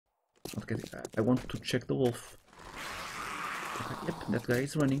Okay, I want to check the wolf. Okay, yep, that guy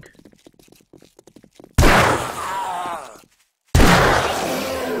is running.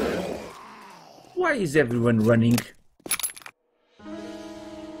 Why is everyone running?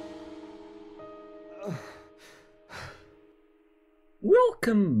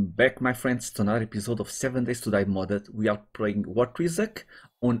 Welcome back, my friends, to another episode of 7 Days to Die Modded. We are playing War3Zuk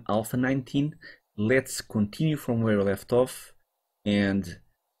on Alpha 19. Let's continue from where we left off. And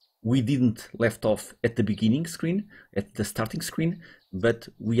we didn't left off at the beginning screen, at the starting screen, but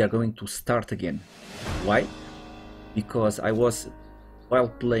we are going to start again. Why? Because I was, while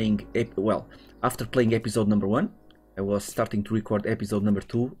playing, after playing episode number 1, I was starting to record episode number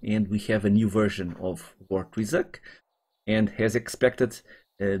 2, and we have a new version of War3Zuk. And as expected,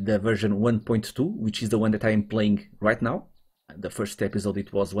 the version 1.2, which is the one that I am playing right now, the first episode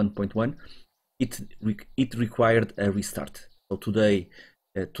it was 1.1, it required a restart. So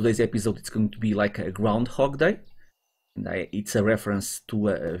today's episode it's going to be like a Groundhog Day, and it's a reference to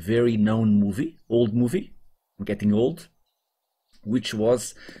a very known movie, old movie, I'm getting old, which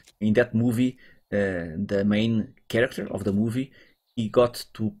was, in that movie, the main character of the movie, he got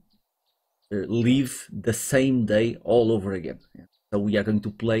to live the same day all over again. So we are going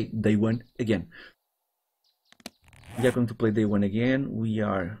to play day 1 again. We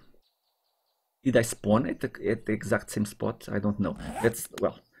are... Did I spawn at the exact same spot? I don't know. It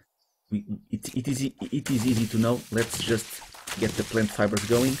is easy to know. Let's just get the plant fibers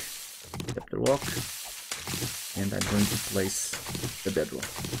going. Up the rock. And I'm going to place the bedroll.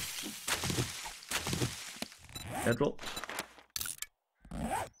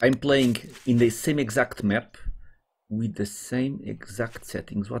 I'm playing in the same exact map with the same exact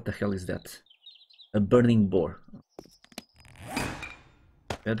settings. What the hell is that? A burning boar.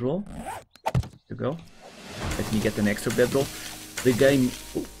 Bedroll. There you go. Let me get an extra bedroll. The game...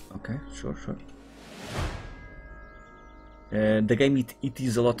 Oh, okay, sure. The game, it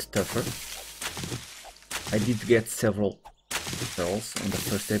is a lot tougher. I did get several barrels on the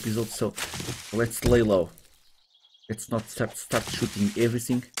first episode, so let's lay low. Let's not start shooting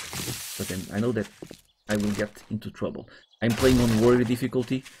everything, but then I know that I will get into trouble. I'm playing on warrior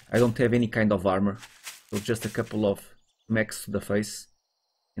difficulty. I don't have any kind of armor, so just a couple of smacks to the face,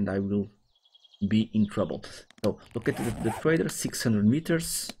 and I will be in trouble. So look at the trader, 600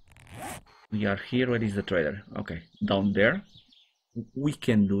 meters. We are here. Where is the trader? Okay, down there. We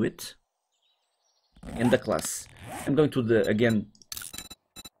can do it. And the class. I'm going to again.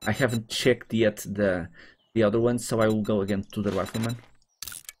 I haven't checked yet the other one, so I will go again to the rifleman.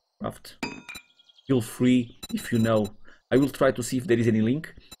 Craft. Feel free if you know. I will try to see if there is any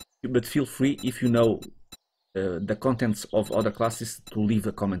link, but feel free if you know the contents of other classes to leave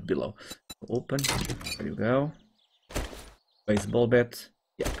a comment below. Open. There you go. Baseball bat.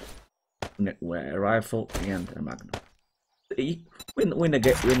 Yep. A rifle and a magnum. When a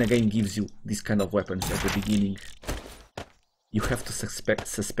game gives you this kind of weapons at the beginning, you have to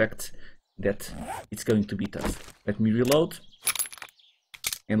suspect that it's going to be tough. Let me reload,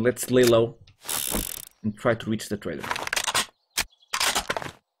 and let's lay low and try to reach the trader,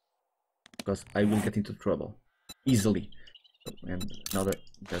 because I will get into trouble easily. And another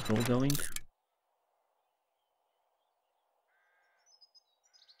bedroll going.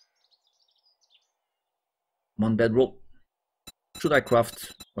 Come on, bedroll. Should I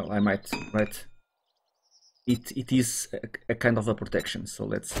craft? Well, I might, right? It is a kind of a protection, so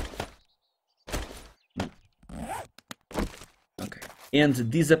let's... Okay. And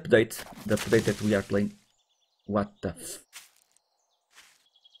this update, the update that we are playing... What the f...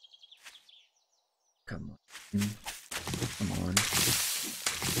 Come on. Come on.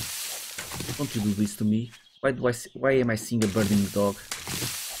 Don't you do this to me. Why am I seeing a burning dog?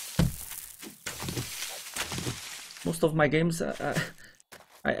 Most of my games, I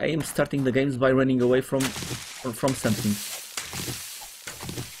am starting the games by running away from something.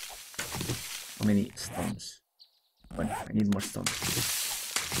 How many stones? One. I need more stones.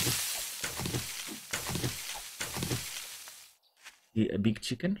 A big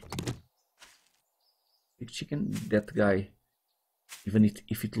chicken. Big chicken. That guy, even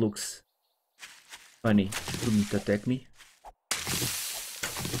if it looks funny, shouldn't attack me.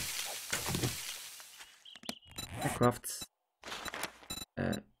 I craft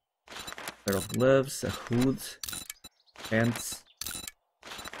a pair of gloves, a hood, pants,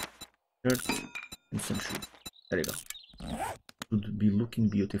 shirt, and some shoes. There you go. Should be looking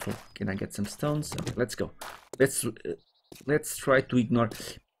beautiful. Can I get some stones? Okay, let's go. Let's try to ignore.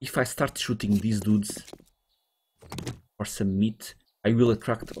 If I start shooting these dudes for some meat, I will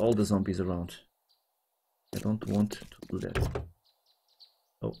attract all the zombies around. I don't want to do that.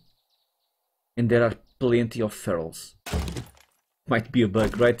 Oh, And there are plenty of ferals. Might be a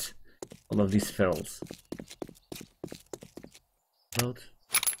bug, right? All of these ferals. Load.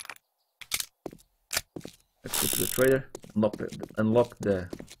 Let's go to the trader. Unlock the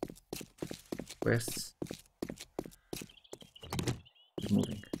quests. Keep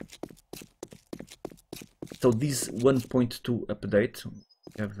moving. So this 1.2 update, we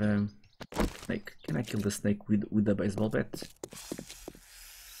have snake. Can I kill the snake with the baseball bat?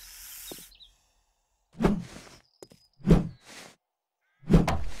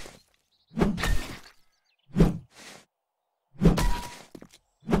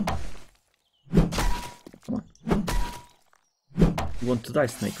 Come on. You want to die,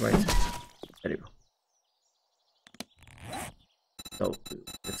 snake, right? There you go. So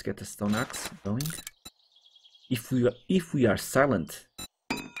let's get the stone axe going. If we are silent,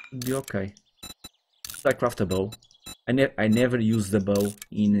 it'll be okay. So I craft a bow. I never use the bow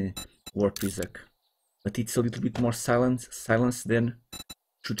in War3Zuk, but it's a little bit more silence than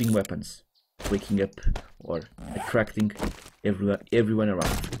shooting weapons, waking up or attracting everyone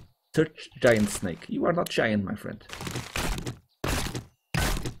around. Search giant snake. You are not giant, my friend.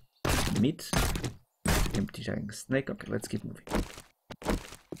 Meat. Empty giant snake. Okay, let's keep moving.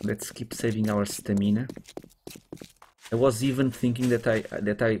 Let's keep saving our stamina. I was even thinking that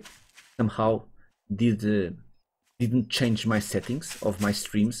I somehow didn't change my settings of my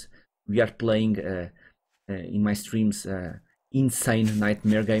streams. We are playing in my streams insane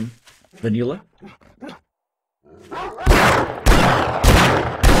nightmare game, vanilla.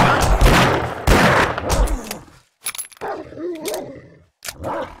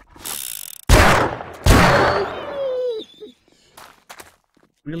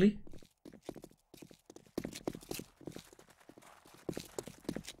 Really?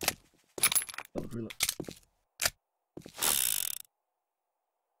 Oh, really?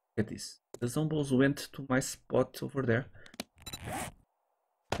 Look at this. The zombies went to my spot over there.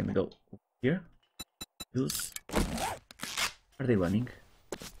 Can we go here? Use. Are they running?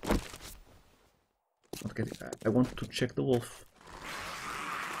 Okay, I want to check the wolf.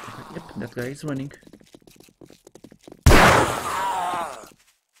 Yep, that guy is running.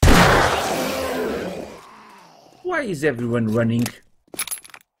 Why is everyone running?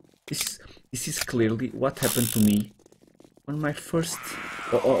 This is clearly what happened to me on my first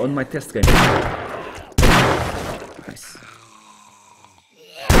on my test game. Nice.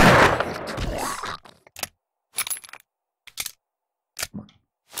 Come on.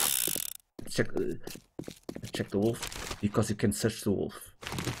 Let's check the wolf, because you can search the wolf.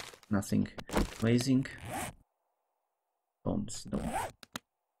 Nothing amazing. Bones, no.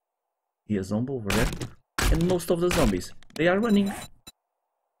 See a zombie over there. And most of the zombies, they are running.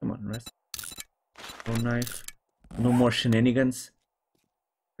 Come on, rest. No knife. No more shenanigans.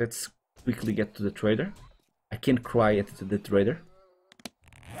 Let's quickly get to the trader. I can cry at the trader.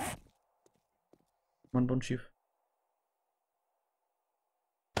 Come on, Bone Chief.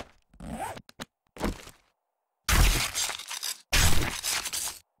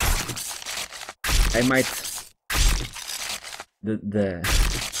 I might...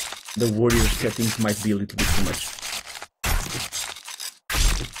 The warrior settings might be a little bit too much.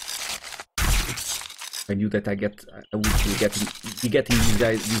 I knew that I would be getting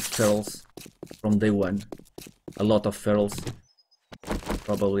these ferals from day one. A lot of ferals.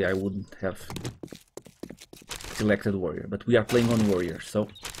 Probably I wouldn't have selected warrior, but we are playing on warrior, so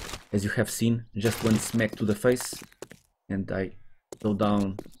as you have seen, just one smack to the face and I go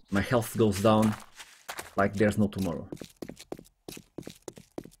down, my health goes down like there's no tomorrow.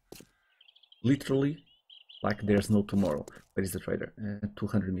 Literally, like there's no tomorrow. Where is the trader?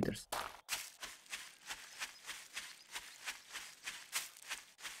 200 meters.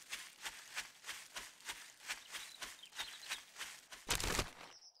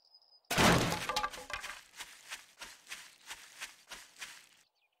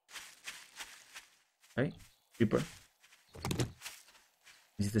 Okay, stripper.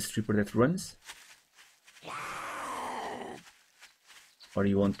 Is it the stripper that runs? Or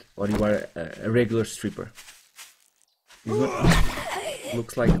you are a regular stripper?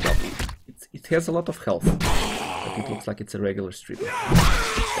 Looks like it has a lot of health, but it looks like it's a regular stripper.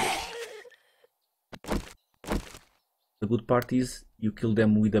 The good part is you kill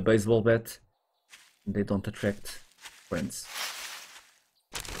them with a baseball bat, and they don't attract friends.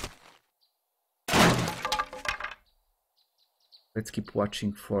 Let's keep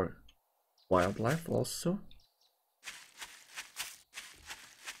watching for wildlife also.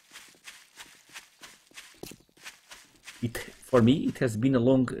 For me, it has been a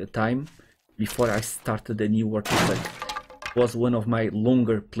long time before I started a new War3Zuk. was one of my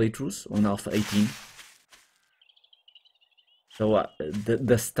longer playthroughs on Alpha 18. So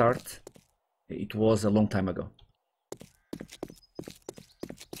the start, it was a long time ago.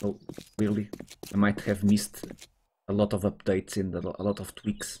 So clearly I might have missed a lot of updates and a lot of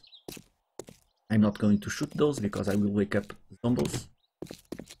tweaks. I'm not going to shoot those because I will wake up zombies.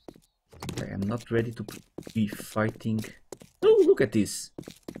 I am not ready to be fighting. Oh, look at this.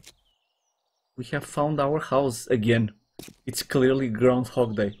 We have found our house again. It's clearly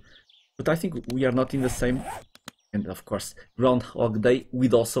Groundhog Day. But I think we are not in the same. And of course, Groundhog Day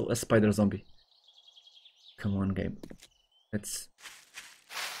with also a spider zombie. Come on, game. Let's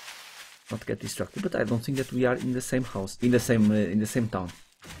not get distracted. But I don't think that we are in the same house, in the same town.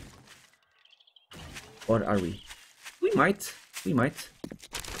 Or are we? We might. We might.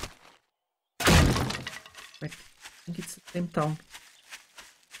 I think it's the same town.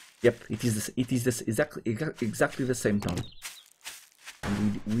 Yep, it is exactly the same town.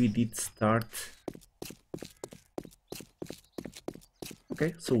 And we did start.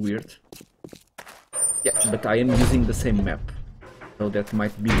 Okay, so weird. Yeah, but I am using the same map, so that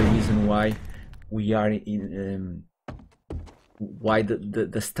might be the reason why we are in. Why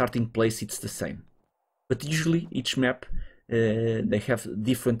the starting place it's the same. But usually each map they have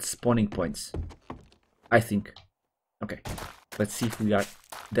different spawning points. I think. Okay, let's see if we are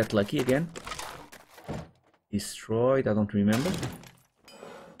that lucky again. Destroyed, I don't remember.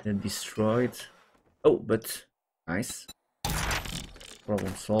 And destroyed. Oh, but nice.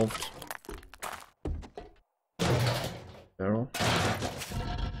 Problem solved. Barrel.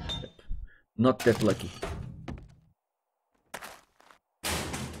 Yep. Not that lucky.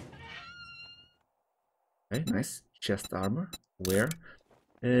 Okay, nice. Chest armor. Where?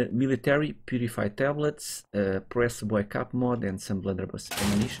 Military purified tablets, press boy cap mod, and some blunderbuss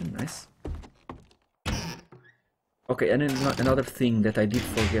ammunition. Nice. Okay, and another thing that I did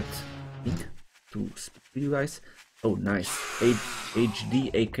forget to speak to you guys. Oh, nice. HD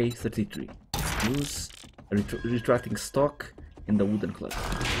AK-33. Use a retracting stock and the wooden club.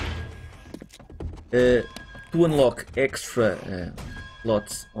 To unlock extra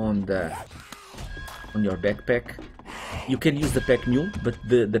slots on your backpack, you can use the pack mule, but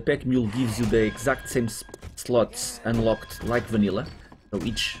the pack mule gives you the exact same slots unlocked like vanilla. So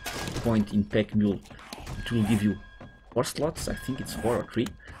each point in pack mule, it will give you 4 slots. I think it's 4 or 3.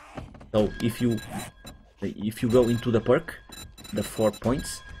 So if you go into the perk, the 4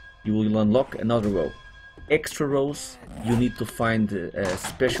 points, you will unlock another row. Extra rows, you need to find a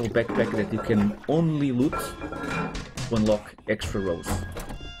special backpack that you can only loot to unlock extra rows.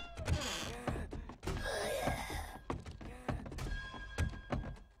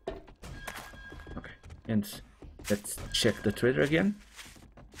 And let's check the trader again.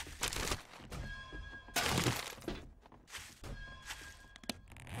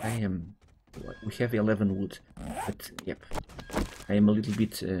 We have 11 wood, but yep, I am a little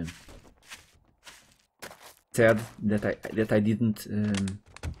bit sad that I didn't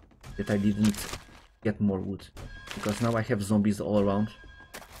get more wood, because now I have zombies all around,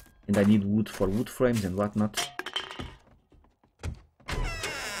 and I need wood for wood frames and whatnot.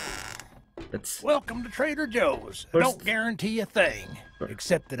 Welcome to Trader Joe's. I don't guarantee a thing,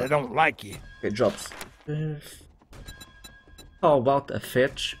 except that I don't like you. Okay, jobs. How about a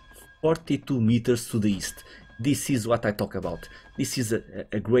fetch 42 meters to the east? This is what I talk about. This is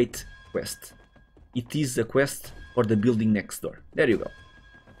a great quest. It is a quest for the building next door. There you go.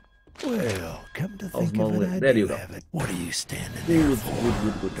 Well, come to think of it, there you go. Have it. What are you standing there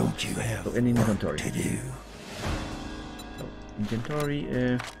for? Good. Don't you have so, an inventory to do? So,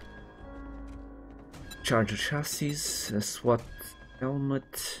 inventory. Charger chassis, a SWAT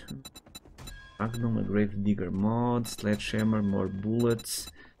helmet, Magnum, a grave digger mod, sledgehammer, more bullets,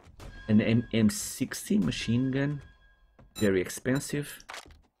 an M16 machine gun, very expensive,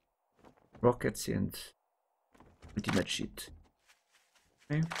 rockets, and pretty much it.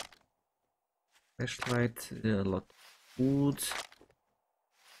 Okay. Flashlight, a lot of wood,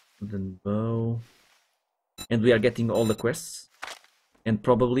 wooden bow, and we are getting all the quests. And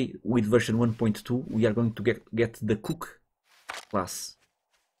probably with version 1.2 we are going to get the cook class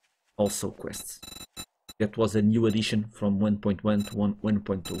also quests. That was a new addition from 1.1 to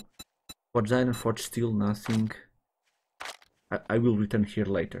 1.2. Forge iron, forge steel, nothing. I will return here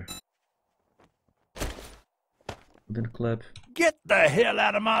later. Wooden club. Get the hell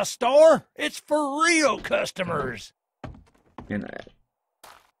out of my store! It's for real customers! And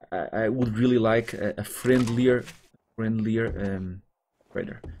I would really like a friendlier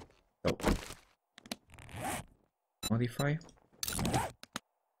trader. So modify.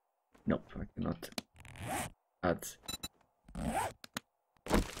 Nope, I cannot add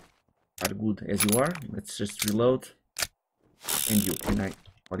Are good as you are. Let's just reload. And you, can I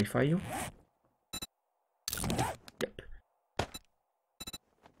modify you? Yep.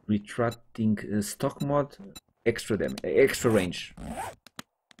 Retracting stock mod, extra range.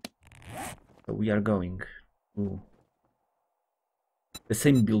 So we are going to the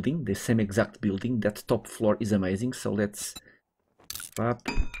same building, the same exact building. That top floor is amazing. So let's swap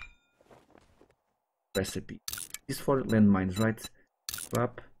recipe. This is for landmines, right?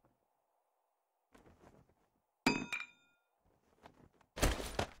 Swap.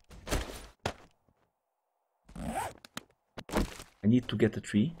 I need to get a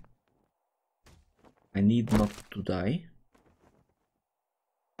tree. I need not to die.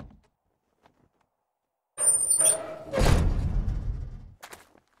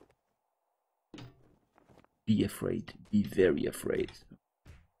 Be afraid. Be very afraid.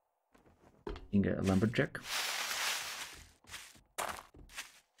 Being a lumberjack.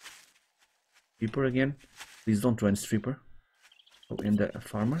 Stripper again. Please don't run, stripper. Oh, and a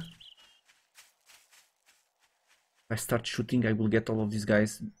farmer. If I start shooting, I will get all of these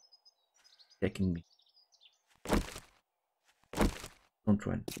guys attacking me. Don't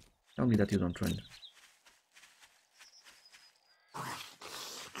run. Tell me that you don't run.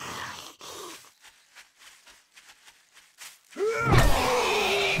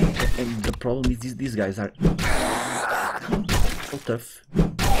 And the problem is these guys are so tough.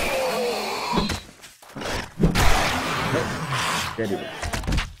 Very well.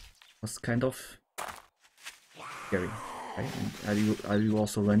 Was kind of scary. Okay. Are you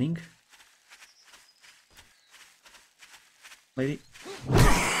also running? Lady?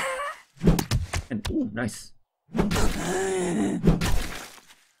 And oh, nice.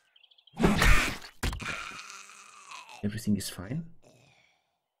 Everything is fine.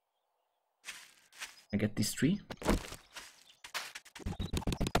 I get this tree.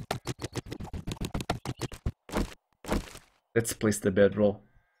 Let's place the bedroll.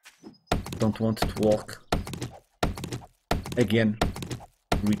 Don't want to walk again.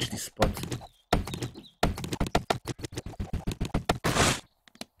 Reach this spot.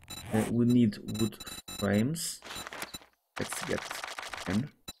 We need wood frames. Let's get 10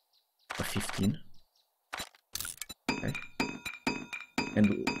 or 15. Okay.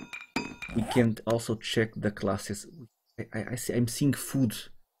 And we can also check the classes. I'm seeing food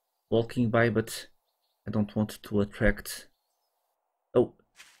walking by, but I don't want to attract. Oh,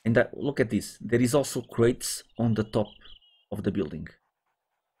 and look at this. There is also crates on the top of the building.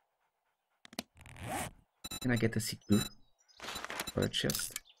 Can I get a secure for a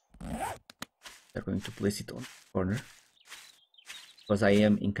chest? They're going to place it on the corner because I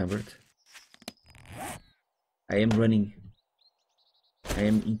am encumbered. I am running. I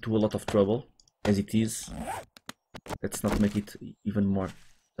am into a lot of trouble as it is. Let's not make it even more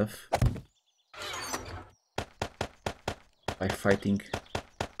tough by fighting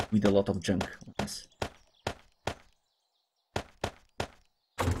with a lot of junk on this.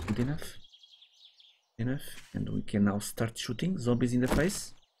 Good enough. Enough. And we can now start shooting zombies in the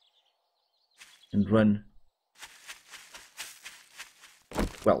face and run.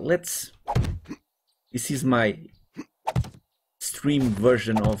 Well, this is my stream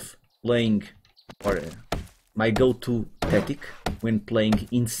version of playing, or my go-to tactic when playing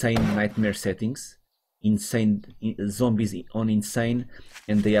insane nightmare settings. Insane zombies on insane,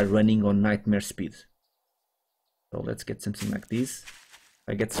 and they are running on nightmare speed. So let's get something like this. If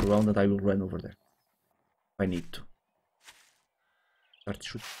I get surrounded, I will run over there if I need to. Start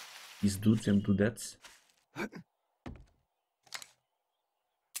shooting these dudes and dudettes. Come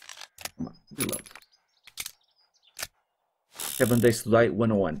on, reload. 7 Days to Die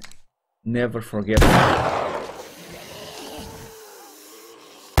 101. Never forget.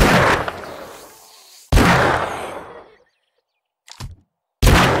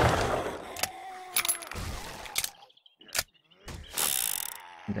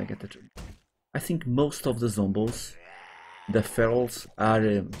 Did I get the trick? I think most of the zombies, the ferals,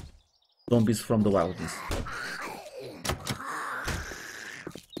 are zombies from the wilderness.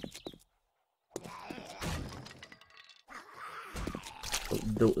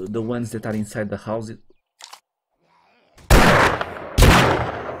 The ones that are inside the house.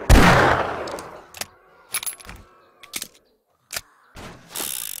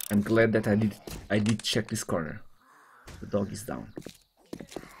 I'm glad that I did check this corner. The dog is down.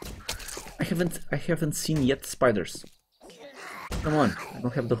 I haven't seen yet spiders. Come on, I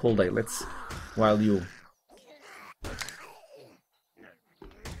don't have the whole day. Let's, while you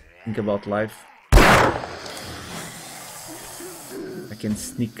think about life, I can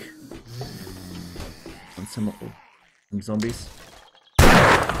sneak on some. Oh, Some zombies.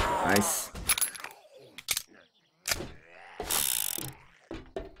 Nice.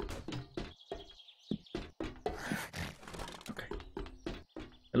 Okay.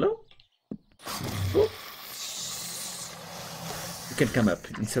 Hello? Oh. You can come up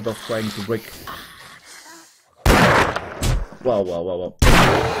instead of trying to break. Wow, wow, wow, wow.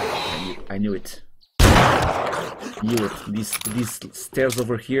 I knew it. Knew it. These stairs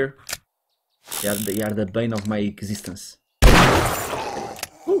over here, they are the bane of my existence.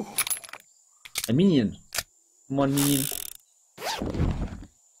 Ooh. A minion. Come on, minion.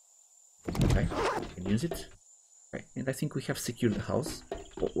 Okay, I can use it. Okay, and I think we have secured the house.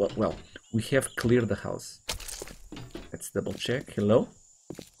 Well, we have cleared the house. Let's double check. Hello?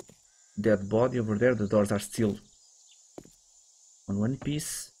 Dead body over there. The doors are still on one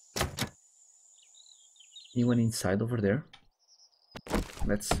piece. Anyone inside over there?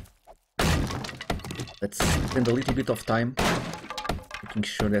 Let's spend a little bit of time making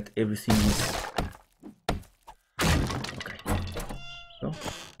sure that everything is okay. So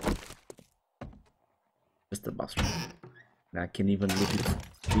just the bathroom. Now I can even loot it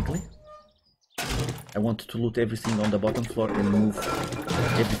quickly. I want to loot everything on the bottom floor and move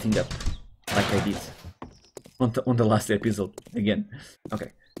everything up like I did on the last episode again.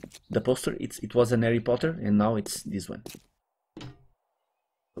 Okay, the poster, it was an Harry Potter and now it's this one,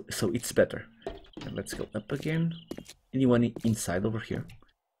 so it's better. And let's go up again. Anyone inside over here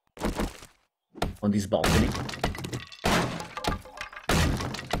on this balcony?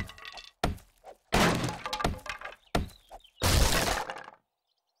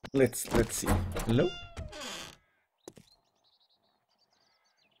 Let's see. Hello?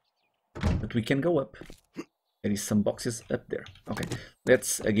 But we can go up. There is some boxes up there. Okay,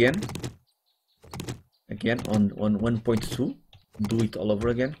 let's again on 1.2 do it all over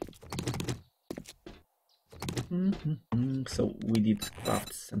again. So we did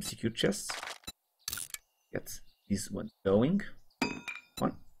craft some secure chests. Get this one going.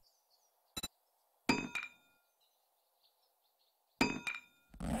 One.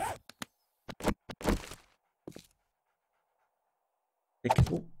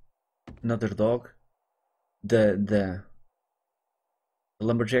 Oh, another dog. The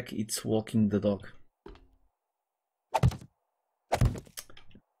lumberjack, it's walking the dog.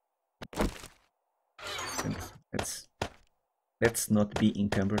 And let's not be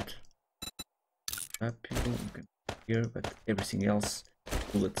encumbered. Up here, but everything else,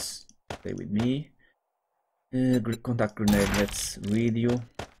 bullets stay with me. Contact grenade, let's read you.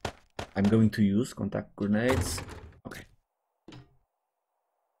 I'm going to use contact grenades. Okay.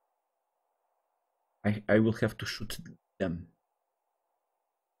 I will have to shoot them.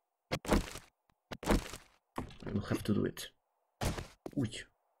 I will have to do it. Ooh.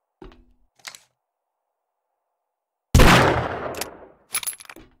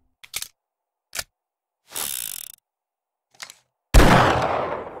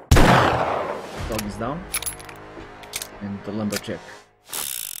 Dog is down. And the lumberjack.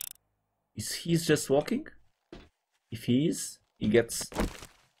 Is he's just walking? If he is, he gets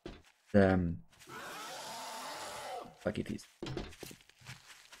the like it is.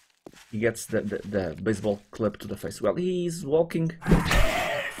 He gets the baseball club to the face. Well, he is walking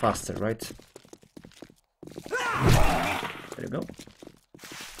faster, right? There you go.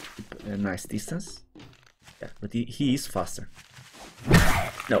 Keep a nice distance. Yeah, but he is faster.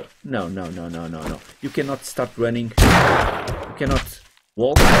 No. You cannot start running. You cannot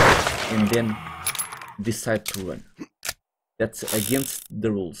walk and then decide to run. That's against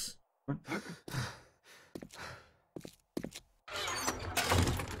the rules.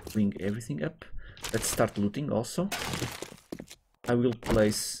 Bring everything up. Let's start looting also. I will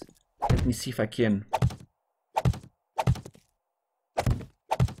place... Let me see if I can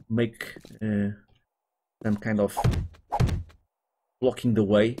make some kind of blocking the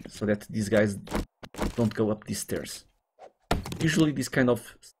way so that these guys don't go up these stairs. Usually this kind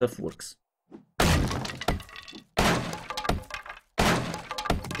of stuff works.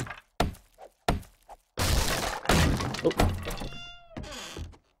 Oh.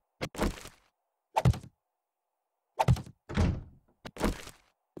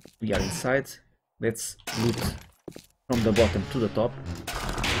 We are inside. Let's loot from the bottom to the top.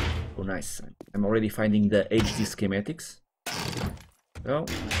 Oh, nice. I'm already finding the HD schematics. Go.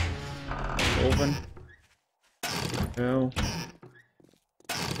 Oven. Go.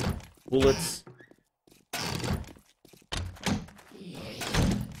 Bullets.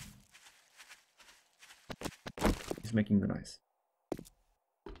 He's making the noise.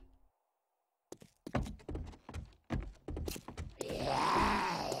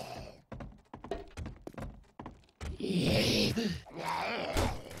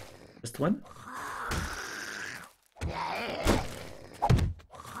 Just one.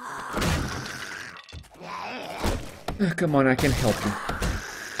 Come on, I can help you.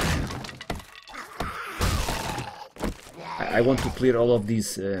 I want to clear all of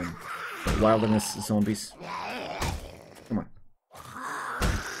these wilderness zombies. Come on.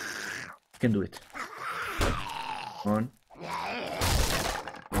 You can do it. Come on.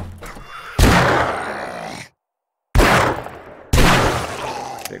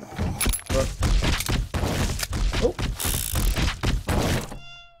 There you go. Oh.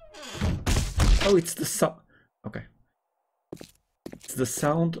 Oh, it's the sound. Okay. It's the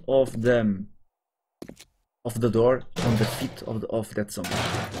sound of the door on the feet of that zombie.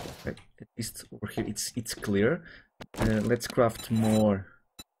 Okay. At least over here it's clear. Let's craft more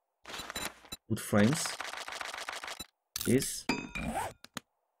wood frames. This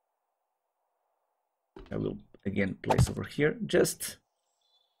I will again place over here. Just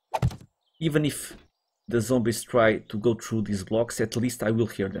even if the zombies try to go through these blocks, at least I will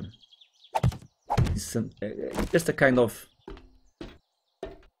hear them. It's just a kind of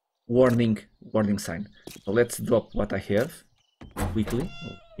warning sign. So let's drop what I have quickly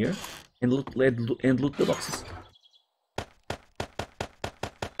over here and loot the boxes.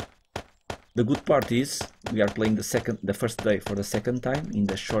 The good part is we are playing the first day for the second time in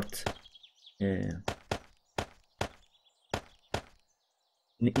the short in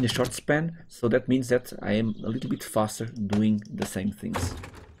a short span, so that means that I am a little bit faster doing the same things.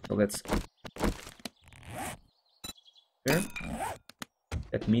 So let's here.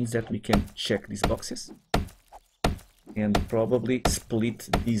 That means that we can check these boxes and probably split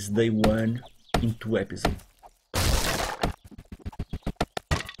this day one in 2 episodes.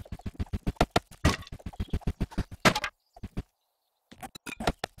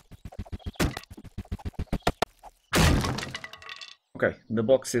 Okay, the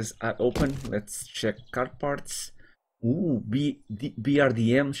boxes are open. Let's check car parts. Ooh,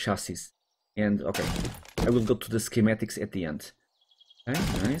 BRDM chassis. And okay, I will go to the schematics at the end. Okay,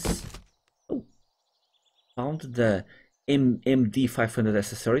 nice. Oh, found the MD500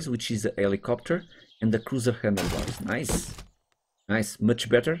 accessories, which is a helicopter, and the cruiser handlebars. Nice, nice, much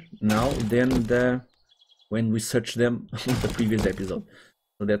better now than when we searched them in the previous episode.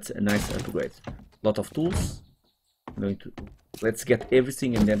 So that's a nice upgrade. Lot of tools. I'm going to let's get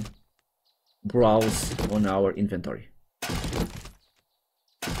everything and then browse on our inventory.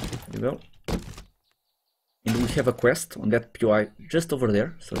 There we go. And we have a quest on that POI just over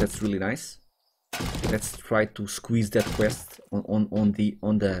there, so that's really nice. Let's try to squeeze that quest on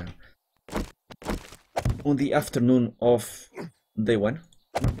the afternoon of day one.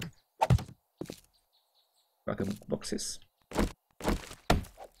 Boxes.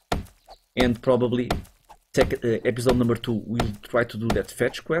 And probably episode number 2 we'll try to do that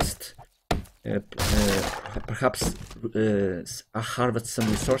fetch quest. Perhaps harvest some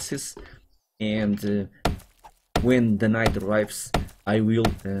resources, and when the night arrives I will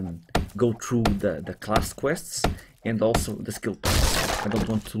go through the class quests and also the skill points. I don't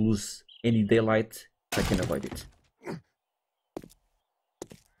want to lose any daylight if I can avoid it.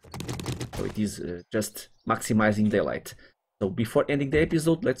 So it is just maximizing daylight. So before ending the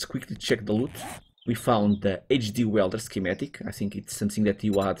episode, let's quickly check the loot. We found the HD welder schematic. I think it's something that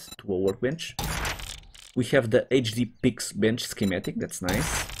you add to a workbench. We have the HD picks bench schematic. That's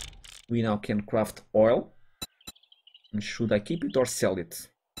nice. We now can craft oil. And should I keep it or sell it?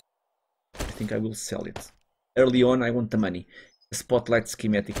 I think I will sell it. Early on, I want the money. The spotlight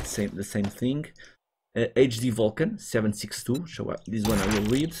schematic, the same thing. HD Vulcan 762. So this one I will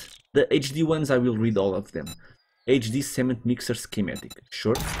read. The HD ones I will read all of them. HD cement mixer schematic.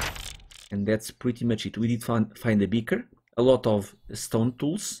 Sure. And that's pretty much it. We did find a beaker, a lot of stone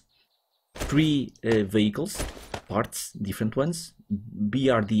tools, 3 vehicles, parts, different ones,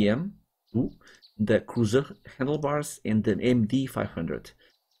 BRDM, 2, the cruiser handlebars, and the MD500.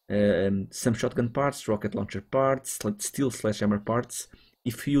 Some shotgun parts, rocket launcher parts, steel sledgehammer parts.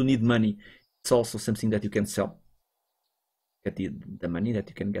 If you need money, it's also something that you can sell. Get the money that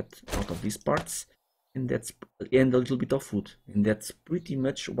you can get out of these parts. And a little bit of food, and that's pretty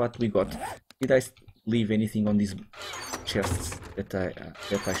much what we got. Did I leave anything on these chests that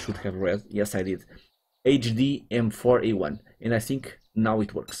I should have read? Yes, I did. HD M4A1, and I think now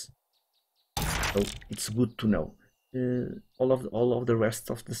it works. So it's good to know. All of the rest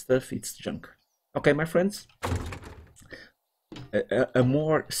of the stuff, it's junk. Okay, my friends. A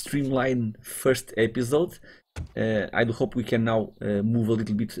more streamlined first episode. I do hope we can now move a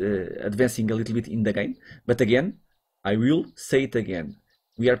little bit, advancing a little bit in the game. But again, I will say it again.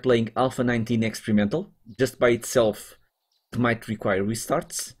 We are playing Alpha 19 experimental. Just by itself, it might require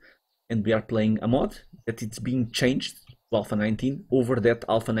restarts. and we are playing a mod that it's being changed to Alpha 19 over that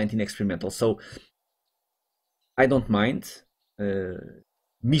Alpha 19 experimental. So I don't mind.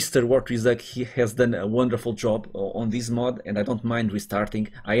 Mr. War3Zuk, he has done a wonderful job on this mod, and I don't mind restarting.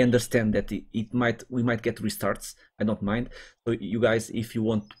 I understand that we might get restarts. I don't mind. So you guys, if you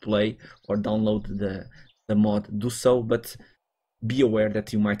want to play or download the mod, do so, but be aware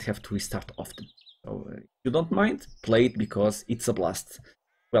that you might have to restart often. So if you don't mind, play it because it's a blast.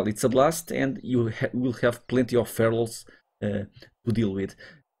 Well, it's a blast, and you will have plenty of ferals to deal with.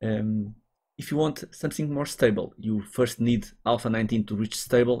 If you want something more stable, you first need Alpha 19 to reach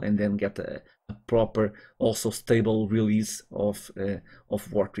stable, and then get a proper, also stable release of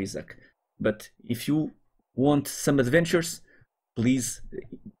War3Zuk. But if you want some adventures, please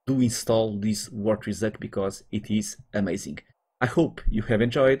do install this War3Zuk because it is amazing. I hope you have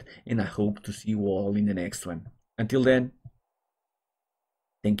enjoyed, and I hope to see you all in the next one. Until then,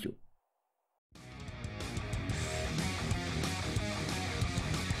 thank you.